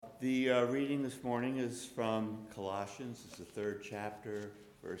The reading this morning is from Colossians. It's the third chapter,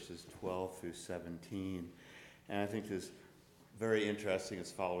 verses 12 through 17. And I think this is very interesting.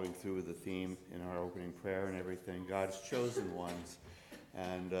 It's following through with the theme in our opening prayer and everything. God's chosen ones.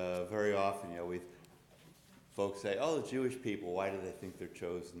 And very often, folks say, oh, the Jewish people, why do they think they're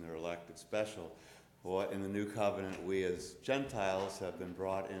chosen, they're elected, special? Well, in the new covenant, we as Gentiles have been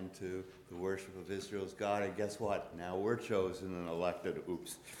brought into the worship of Israel's God, and guess what? Now we're chosen and elected.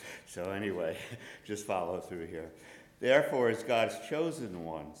 Oops. So anyway, just follow through here. Therefore, as God's chosen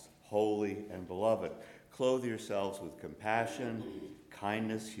ones, holy and beloved, clothe yourselves with compassion,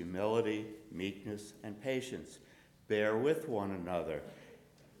 kindness, humility, meekness, and patience. Bear with one another.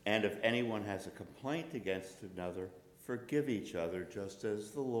 And if anyone has a complaint against another, forgive each other just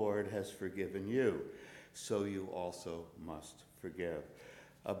as the Lord has forgiven you. So you also must forgive.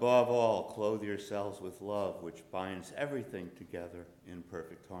 Above all, clothe yourselves with love, which binds everything together in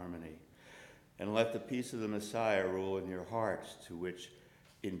perfect harmony. And let the peace of the Messiah rule in your hearts, to which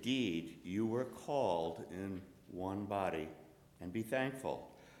indeed you were called in one body, and be thankful.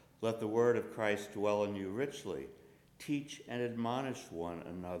 Let the word of Christ dwell in you richly. Teach and admonish one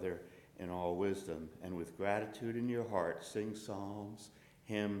another in all wisdom, and with gratitude in your heart, sing psalms,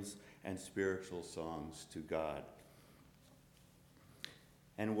 hymns, and spiritual songs to God.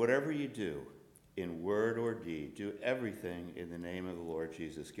 And whatever you do, in word or deed, do everything in the name of the Lord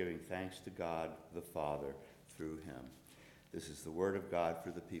Jesus, giving thanks to God the Father through him. This is the word of God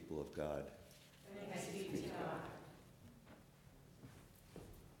for the people of God. Thanks be to God.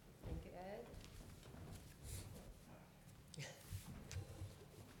 Thank you, Ed.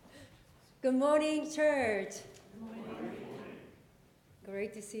 Good morning, church. Good morning.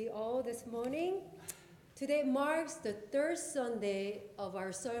 Great to see you all this morning. Today marks the third Sunday of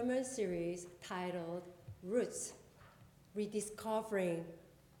our sermon series titled Roots, Rediscovering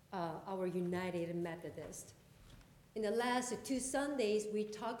Our United Methodist. In the last 2 Sundays, we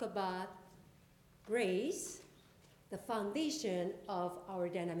talked about grace, the foundation of our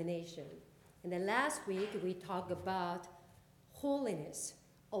denomination. And then last week, we talked about holiness,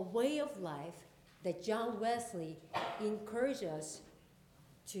 a way of life that John Wesley encouraged us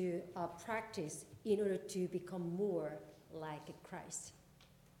to practice in order to become more like Christ.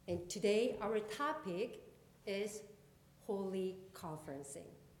 And today, our topic is holy conferencing.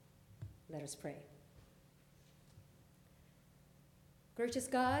 Let us pray. Gracious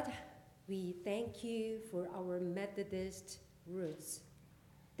God, we thank you for our Methodist roots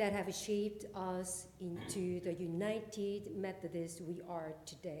that have shaped us into the united Methodist we are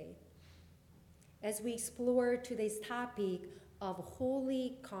today. As we explore today's topic of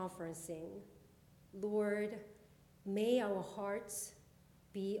holy conferencing, Lord, may our hearts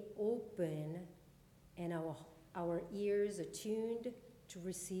be open and our ears attuned to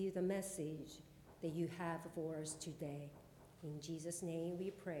receive the message that you have for us today. In Jesus' name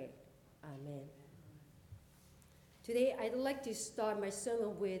we pray. Amen. Today, I'd like to start my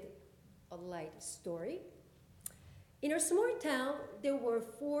sermon with a light story. In our small town, there were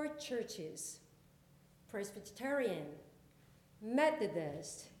 4 churches: Presbyterian,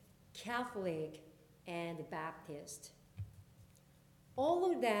 Methodist, Catholic, and Baptist.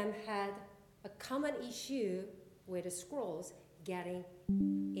 All of them had a common issue with the scrolls getting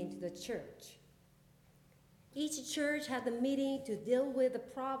into the church. Each church had a meeting to deal with the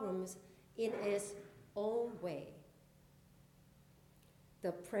problems in its own way.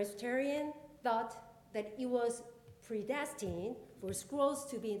 The Presbyterian thought that it was predestined for scrolls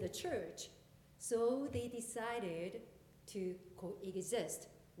to be in the church, so they decided to coexist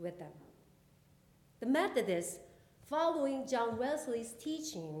with them. The Methodists, following John Wesley's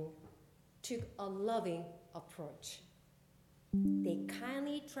teaching, took a loving approach. They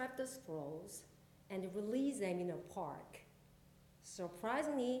kindly trapped the scrolls and released them in a park.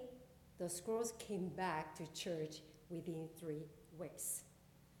 Surprisingly, the scrolls came back to church within 3 weeks.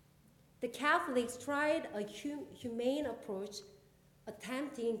 The Catholics tried a humane approach,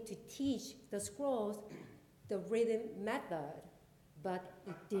 attempting to teach the scrolls the rhythm method, but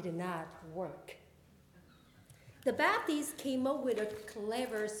it did not work. The Baptists came up with a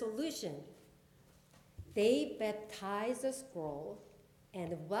clever solution. They baptized the scroll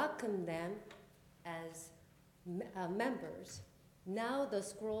and welcomed them as members. Now the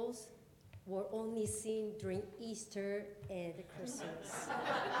scrolls were only seen during Easter and Christmas.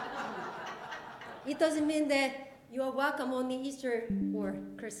 It doesn't mean that you are welcome only Easter or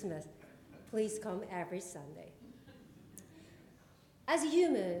Christmas. Please come every Sunday. As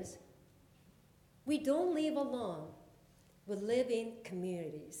humans, we don't live alone. We live in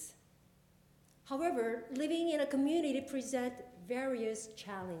communities. However, living in a community presents various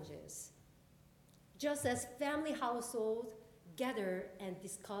challenges. Just as family households gather and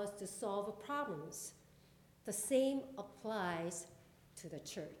discuss to solve problems, the same applies to the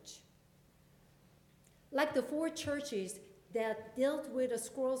church. Like the 4 churches that dealt with the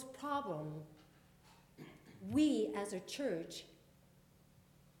scrolls problem, we as a church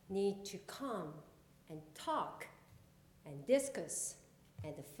need to come and talk and discuss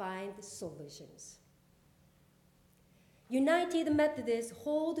and find solutions. United Methodists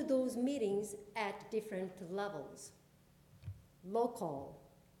hold those meetings at different levels: local,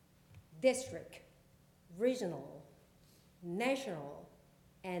 district, regional, national,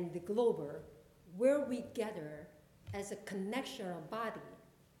 and global, where we gather as a connectional body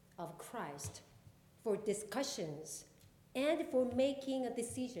of Christ for discussions and for making a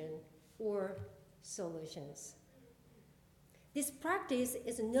decision or solutions. This practice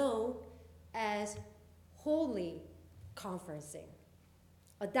is known as holy conferencing,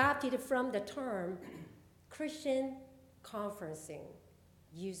 adopted from the term Christian conferencing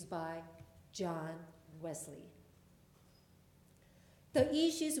used by John Wesley. The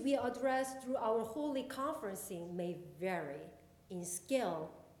issues we address through our holy conferencing may vary in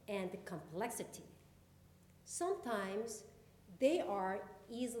scale and complexity. Sometimes they are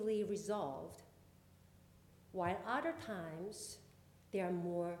easily resolved, while other times they are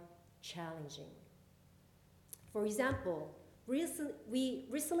more challenging. For example, we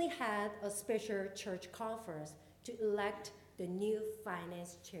recently had a special church conference to elect the new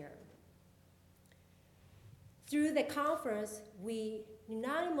finance chair. Through the conference, we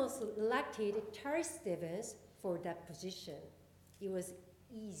unanimously elected Terry Stevens for that position. It was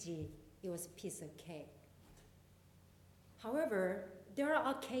easy. It was a piece of cake. However, there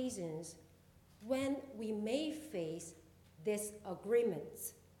are occasions when we may face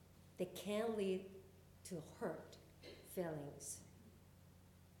disagreements that can lead to hurt feelings.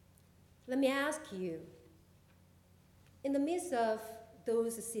 Let me ask you, in the midst of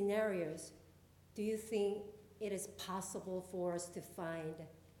those scenarios, do you think it is possible for us to find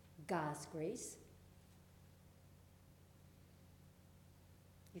God's grace?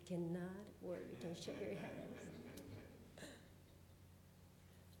 You can nod or you can shake your hands.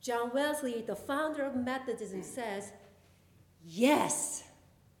 John Wesley, the founder of Methodism, says, yes.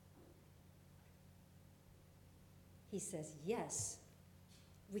 He says, yes,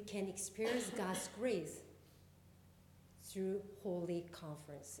 we can experience God's grace through holy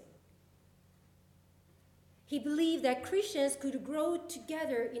conferencing. He believed that Christians could grow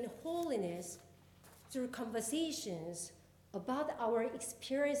together in holiness through conversations about our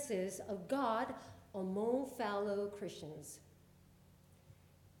experiences of God among fellow Christians.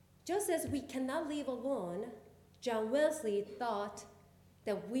 Just as we cannot live alone, John Wesley thought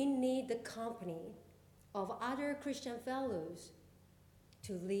that we need the company of other Christian fellows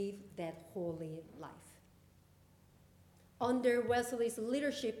to live that holy life. Under Wesley's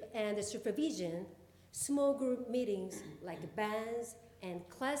leadership and supervision, small group meetings like bands and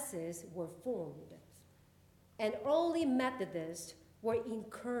classes were formed, and early Methodists were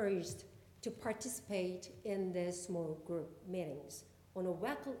encouraged to participate in these small group meetings on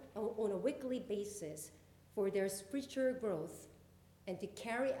a weekly basis for their spiritual growth and to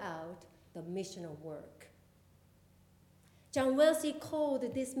carry out the missional work. John Wesley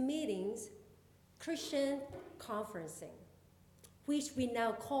called these meetings Christian conferencing, which we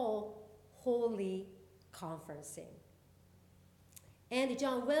now call holy conferencing. And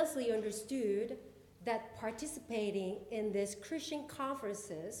John Wesley understood that participating in these Christian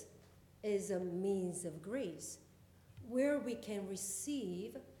conferences is a means of grace, where we can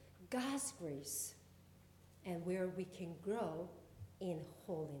receive God's grace and where we can grow in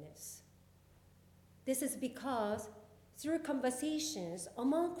holiness. This is because through conversations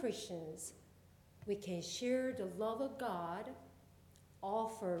among Christians, we can share the love of God,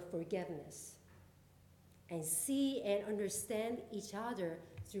 offer forgiveness, and see and understand each other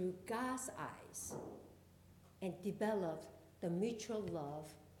through God's eyes, and develop the mutual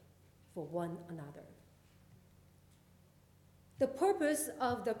love for one another. The purpose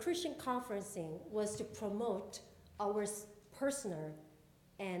of the Christian conferencing was to promote our personal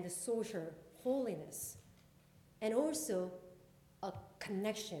and social holiness, and also a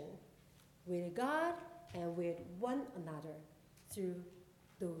connection with God and with one another through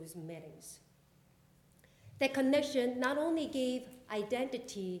those meetings. That connection not only gave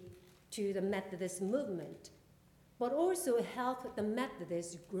identity to the Methodist movement, but also helped the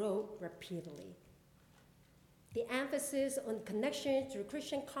Methodists grow rapidly. The emphasis on connection through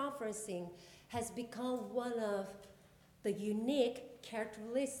Christian conferencing has become one of the unique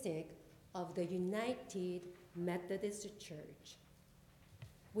characteristics of the United Methodist Church.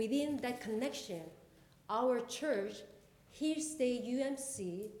 Within that connection, our church, Hillsday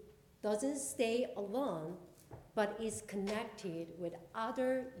UMC, doesn't stay alone, but is connected with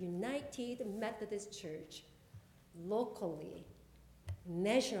other United Methodist Church locally,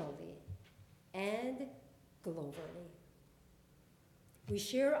 nationally, and globally. We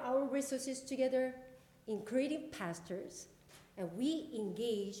share our resources together in creating pastors, and we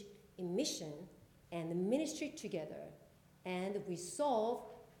engage in mission and ministry together, and we solve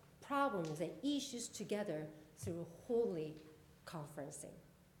problems and issues together through holy conferencing.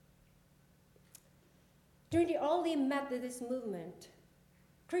 During the early Methodist movement,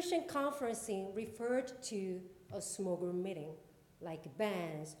 Christian conferencing referred to a small group meeting, like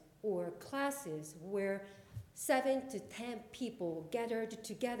bands or classes where 7 to 10 people gathered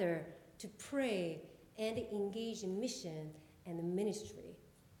together to pray and engage in mission and ministry.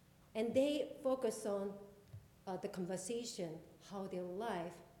 And they focus on the conversation, how their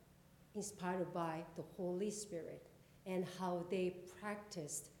life inspired by the Holy Spirit, and how they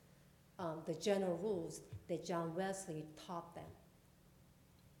practiced the general rules that John Wesley taught them.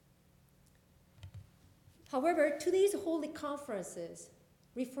 However, today's holy conferences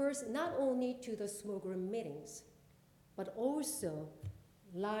refers not only to the small group meetings, but also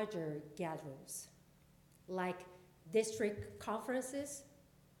larger gatherings, like district conferences,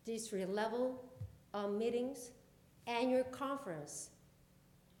 district level meetings, annual conference,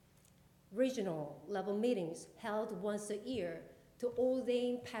 regional level meetings held once a year to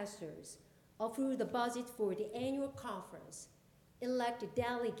ordain pastors, approve the budget for the annual conference, elect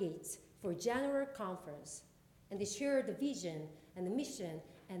delegates for general conference, and they share the vision and the mission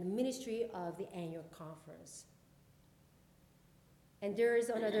and the ministry of the annual conference. And there is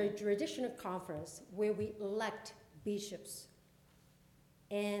another traditional conference where we elect bishops,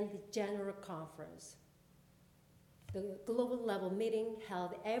 and the general conference, the global level meeting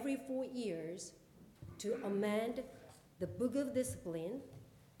held every 4 years to amend the Book of Discipline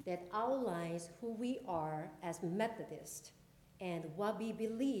that outlines who we are as Methodists and what we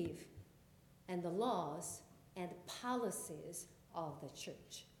believe and the laws and policies of the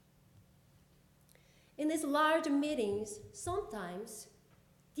church. In these large meetings, sometimes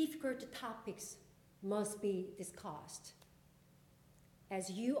difficult topics must be discussed.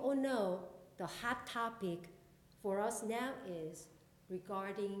 As you all know, the hot topic for us now is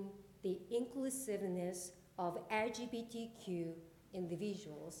regarding the inclusiveness of LGBTQ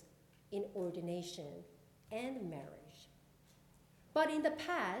individuals in ordination and marriage. But in the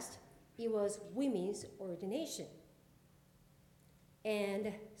past, it was women's ordination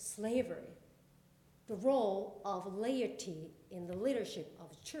and slavery, the role of laity in the leadership of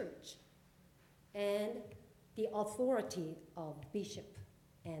the church, and the authority of bishop,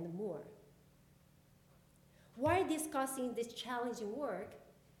 and more. While discussing this challenging work,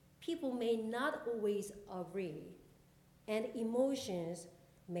 people may not always agree, and emotions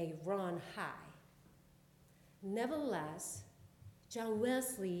may run high. Nevertheless, John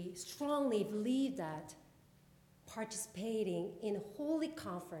Wesley strongly believed that participating in holy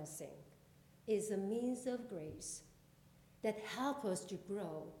conferencing is a means of grace that helps us to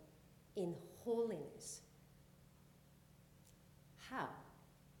grow in holiness. How?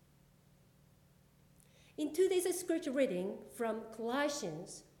 In today's scripture reading from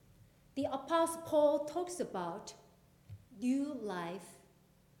Colossians, the Apostle Paul talks about new life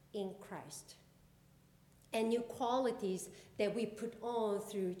in Christ and new qualities that we put on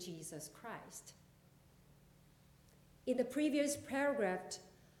through Jesus Christ. In the previous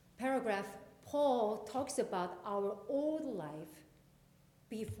paragraph, Paul talks about our old life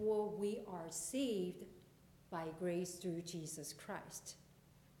before we are saved by grace through Jesus Christ.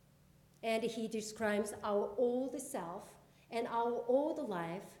 And he describes our old self and our old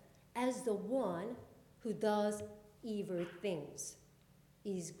life as the one who does evil things,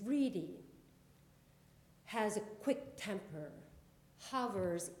 is greedy, has a quick temper,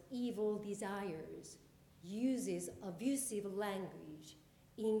 harbors evil desires, uses abusive language,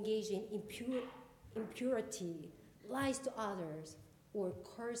 engages in impurity, lies to others, or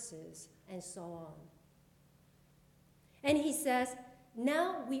curses, and so on. And he says,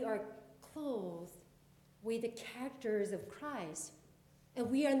 now we are clothed with the characters of Christ, and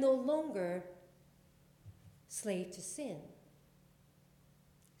we are no longer slave to sin.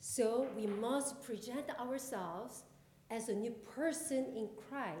 So we must present ourselves as a new person in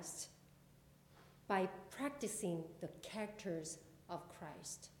Christ by practicing the characters of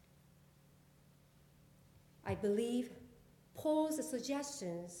Christ. I believe Paul's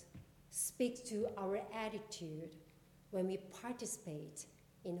suggestions speak to our attitude when we participate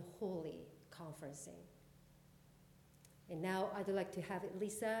in holy conferencing. And now I'd like to have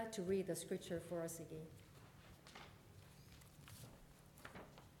Lisa to read the scripture for us again.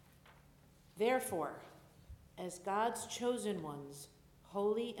 Therefore, as God's chosen ones,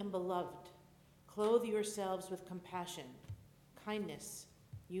 holy and beloved, clothe yourselves with compassion, kindness,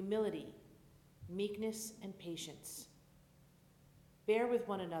 humility, meekness, and patience. Bear with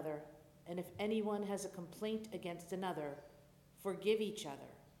one another, and if anyone has a complaint against another, forgive each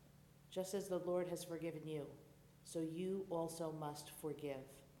other, just as the Lord has forgiven you, so you also must forgive.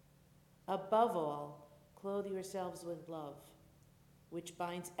 Above all, clothe yourselves with love, which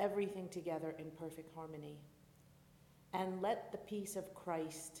binds everything together in perfect harmony. And let the peace of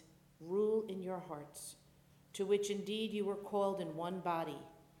Christ rule in your hearts, to which indeed you were called in one body,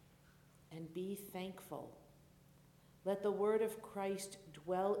 and be thankful. Let the word of Christ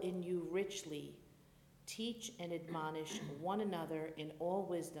dwell in you richly. Teach and admonish one another in all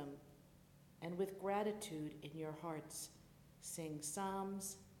wisdom, and with gratitude in your hearts, sing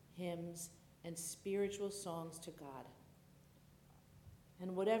psalms, hymns, and spiritual songs to God.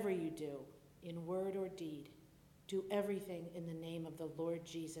 And whatever you do, in word or deed, do everything in the name of the Lord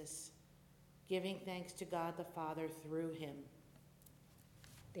Jesus, giving thanks to God the Father through him.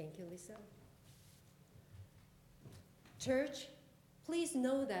 Thank you, Lisa. Church, please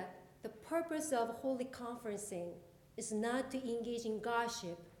know that the purpose of holy conferencing is not to engage in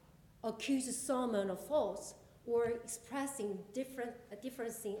gossip, accuse someone of faults, or expressing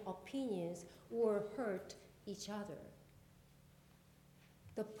differing opinions or hurt each other.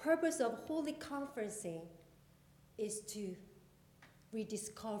 The purpose of holy conferencing is to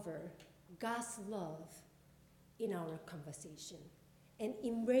rediscover God's love in our conversation and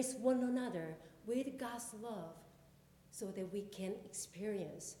embrace one another with God's love so that we can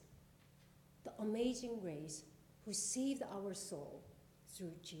experience the amazing grace who saved our soul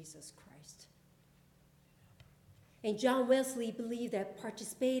through Jesus Christ. And John Wesley believed that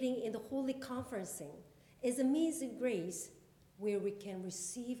participating in the holy conferencing is a means of grace where we can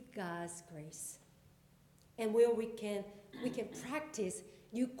receive God's grace and where we can practice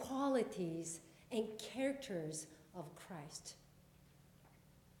new qualities and characters of Christ,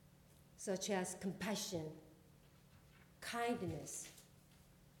 such as compassion, kindness,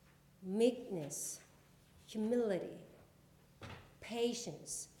 meekness, humility,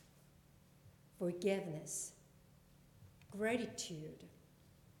 patience, forgiveness, gratitude,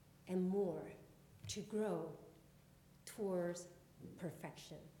 and more to grow towards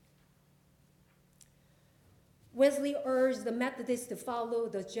perfection. Wesley urged the Methodists to follow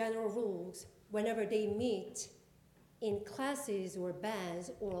the general rules whenever they meet in classes or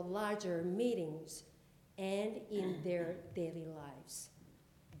bands or larger meetings and in their daily lives.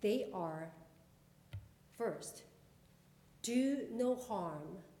 They are, first, do no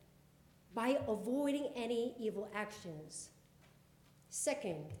harm by avoiding any evil actions.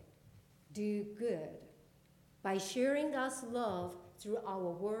 Second, do good by sharing God's love through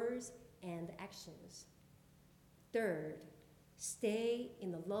our words and actions. Third, stay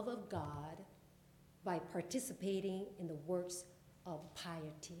in the love of God by participating in the works of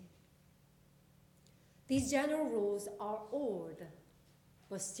piety. These general rules are old,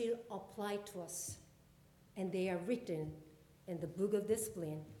 but still apply to us, and they are written in the Book of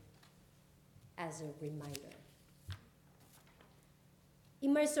Discipline as a reminder.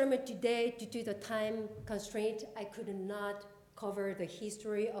 In my sermon today, due to the time constraint, I could not cover the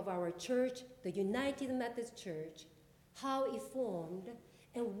history of our church, the United Methodist Church, how it formed,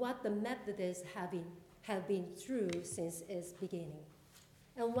 and what the Methodists have been through since its beginning,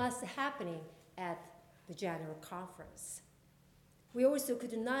 and what's happening at the General Conference. We also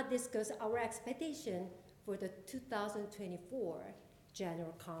could not discuss our expectation for the 2024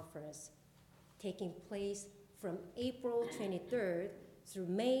 General Conference, taking place from April 23rd through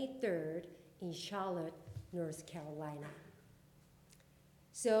May 3rd in Charlotte, North Carolina.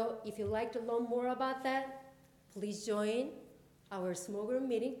 So if you'd like to learn more about that, please join our small group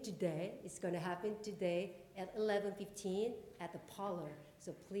meeting today. It's going to happen today at 11:15 at the parlor.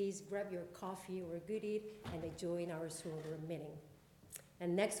 So please grab your coffee or goodie and join our small group meeting.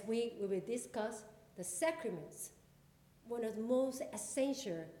 And next week, we will discuss the sacraments, one of the most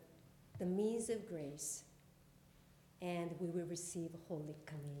essential, the means of grace, and we will receive Holy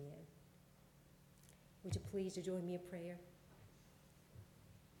Communion. Would you please join me in prayer?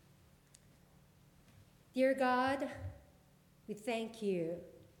 Dear God, we thank you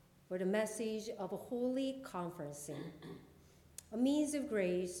for the message of a holy conferencing, a means of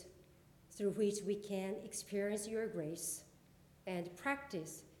grace through which we can experience your grace and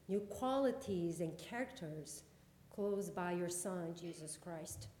practice new qualities and characters caused by your Son, Jesus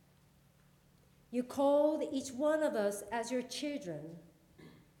Christ. You called each one of us as your children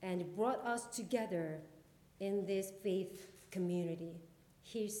and brought us together in this faith community,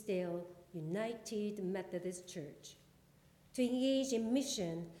 Hillsdale United Methodist Church, to engage in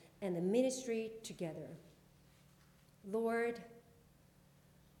mission and the ministry together. Lord,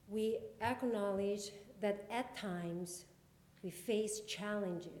 we acknowledge that at times we face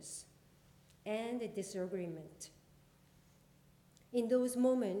challenges and disagreement. In those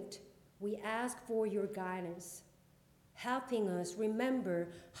moments, we ask for your guidance, helping us remember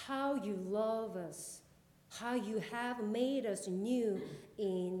how you love us, how you have made us new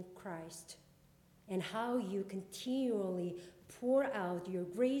in Christ, and how you continually pour out your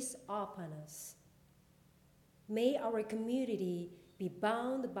grace upon us. May our community be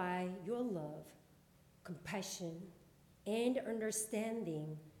bound by your love, compassion, and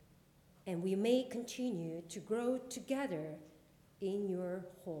understanding, and we may continue to grow together in your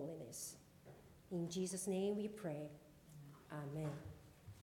holiness. In Jesus' name we pray. Amen.